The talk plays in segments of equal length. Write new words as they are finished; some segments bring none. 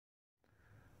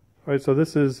All right, so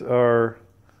this is our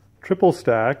triple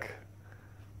stack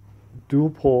dual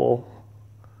pole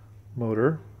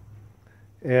motor,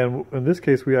 and in this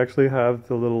case we actually have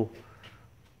the little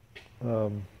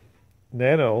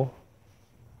Nano,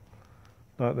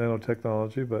 not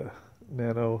nanotechnology, but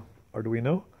Nano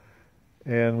Arduino,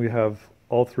 and we have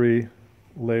all three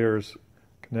layers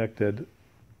connected. In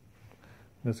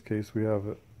this case we have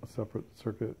a separate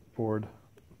circuit board,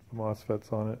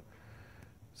 MOSFETs on it.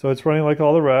 So it's running like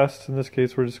all the rest. In this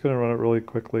case we're just going to run it really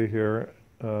quickly here.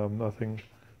 Nothing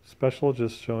special,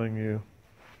 just showing you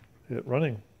it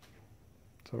running.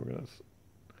 So we're going to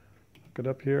hook it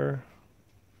up here.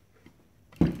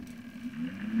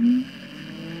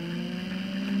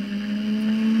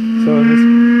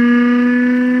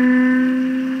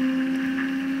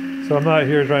 So I'm not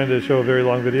here trying to show a very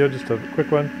long video, just a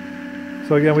quick one.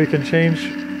 So again, we can change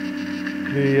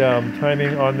the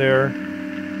timing on there.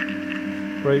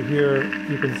 Right here,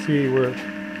 you can see we're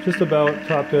just about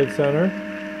top dead center.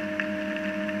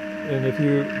 And if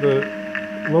you, the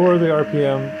lower the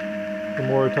RPM, the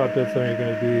more top dead center you're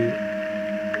going to be,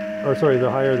 or sorry, the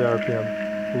higher the RPM.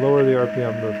 The lower the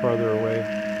RPM, the farther away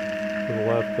to the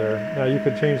left there. Now you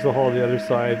could change the hole to the other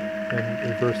side and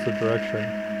reverse the direction.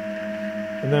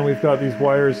 And then we've got these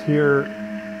wires here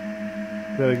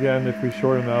that again, if we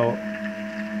short them out,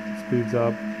 it speeds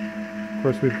up. Of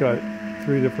course, we've got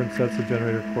 3 different sets of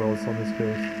generator coils on this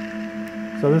case.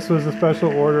 So this was a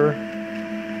special order,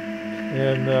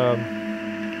 and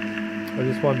I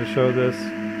just wanted to show this.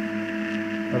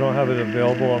 I don't have it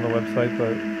available on the website,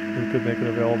 but we could make it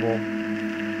available.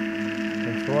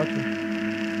 Thanks for watching.